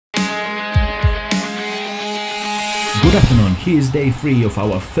Good afternoon, here is day 3 of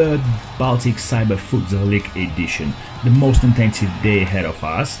our third Baltic Cyber Futsal League edition, the most intensive day ahead of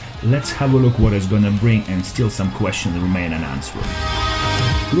us. Let's have a look what it's gonna bring, and still some questions remain unanswered.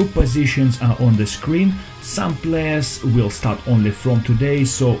 Group positions are on the screen. Some players will start only from today,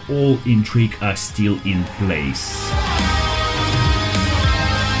 so all intrigue are still in place.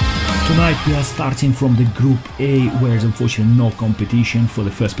 Tonight we are starting from the Group A, where is unfortunately no competition for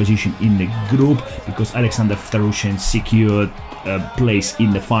the first position in the group, because Alexander Vtorushin secured a place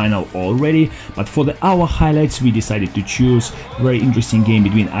in the final already. But for our highlights we decided to choose a very interesting game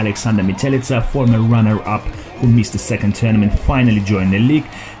between Alexander Metelica, former runner-up who missed the second tournament, finally joined the league,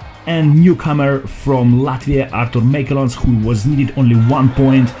 and newcomer from Latvia Artur Mekelons, who was needed only 1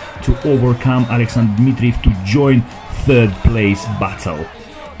 point to overcome Alexander Dmitriev to join third place battle.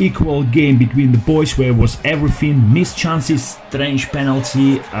 Equal game between the boys, where was everything: missed chances, strange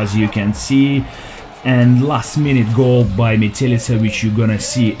penalty as you can see, and last minute goal by Metelica, which you're gonna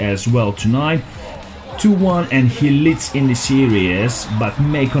see as well tonight. 2-1, and he leads in the series, but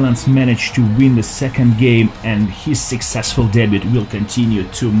Mekelons managed to win the second game, and his successful debut will continue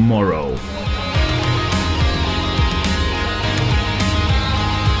tomorrow.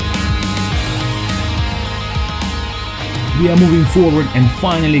 We are moving forward, and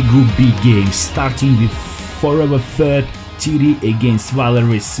finally Group B games, starting with forever third Tiri against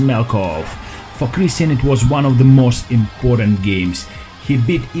Valery Smelkov. For Christian it was one of the most important games. He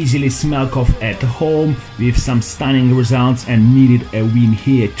beat easily Smelkov at home with some stunning results and needed a win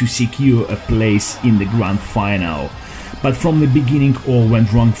here to secure a place in the grand final. But from the beginning all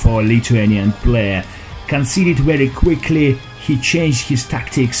went wrong for a Lithuanian player. Conceded very quickly, he changed his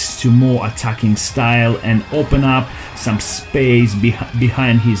tactics to more attacking style and opened up some space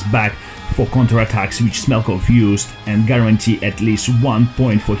behind his back for counterattacks, which Smelkov used, and guaranteed at least 1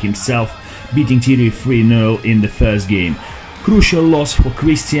 point for himself, beating Tiri 3-0 in the first game. Crucial loss for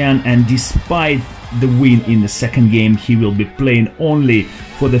Christian, and despite the win in the second game he will be playing only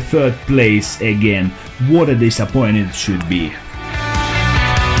for the third place again. What a disappointment it should be.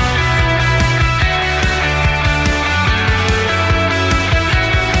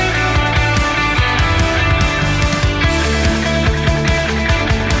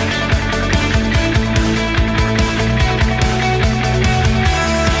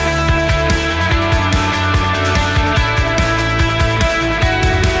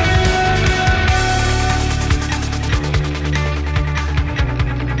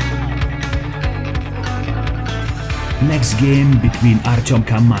 Next game between Artyom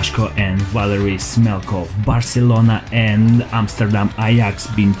Kamashko and Valery Smelkov. Barcelona and Amsterdam Ajax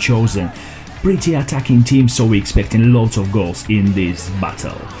been chosen. Pretty attacking team, so we're expecting loads of goals in this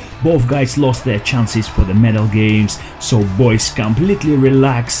battle. Both guys lost their chances for the medal games, so boys completely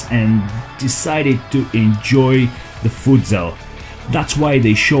relaxed and decided to enjoy the futsal. That's why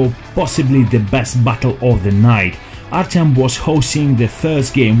they show possibly the best battle of the night. Artyom was hosting the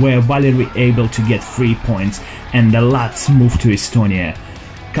first game, where Valery able to get 3 points, and the lads moved to Estonia.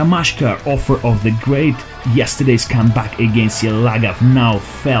 Kamashka, author of the great yesterday's comeback against Jelagov, now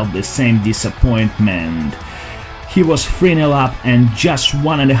felt the same disappointment. He was 3-0 up and just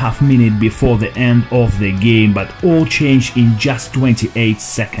 1.5 minutes before the end of the game, but all changed in just 28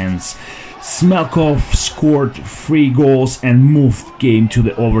 seconds. Smelkov scored 3 goals and moved game to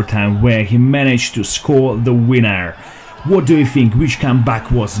the overtime, where he managed to score the winner. What do you think? Which comeback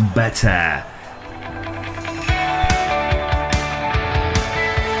was better?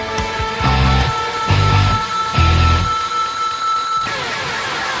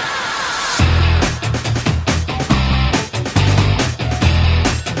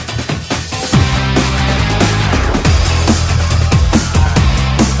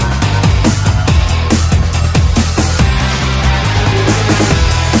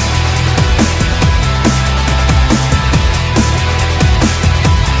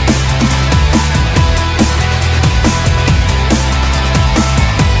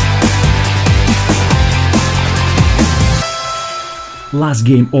 Last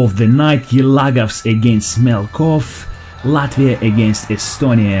game of the night, Jelagovs against Smelkov, Latvia against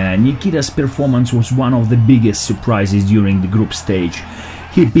Estonia. Nikita's performance was one of the biggest surprises during the group stage.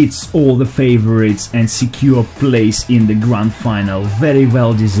 He beats all the favorites and secures place in the grand final, very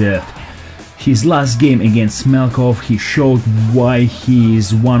well deserved. His last game against Smelkov, he showed why he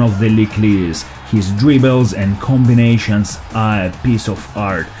is one of the league leaders. His dribbles and combinations are a piece of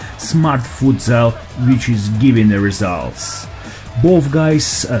art. Smart futsal, which is giving the results. Both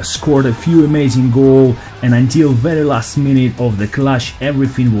guys scored a few amazing goals, and until very last minute of the clash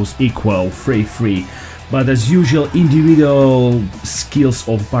everything was equal, 3-3. But as usual, individual skills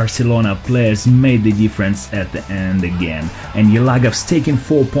of Barcelona players made the difference at the end again. And Jelagav's taking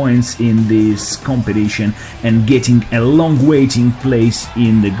 4 points in this competition and getting a long waiting place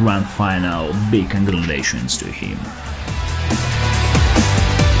in the grand final. Big congratulations to him.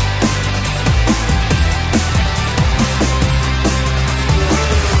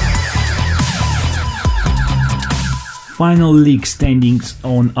 Final league standings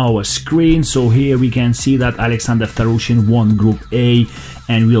on our screen. So here we can see that Alexander Tarushin won Group A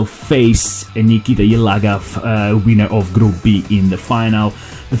and will face Nikita Jelagav, winner of Group B, in the final.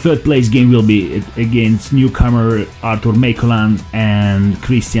 The third place game will be against newcomer Artur Meikoland and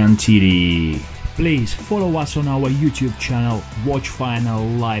Christian Thierry. Please follow us on our YouTube channel, watch final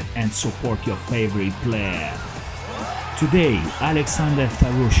live and support your favorite player. Today, Alexander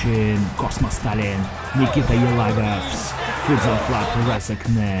Tarushin, Cosmos Talent, Nikita Jelagav's Futsal Club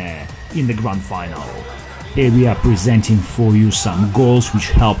Razakne in the grand final. Here we are presenting for you some goals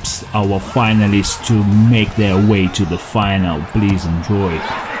which helps our finalists to make their way to the final. Please enjoy.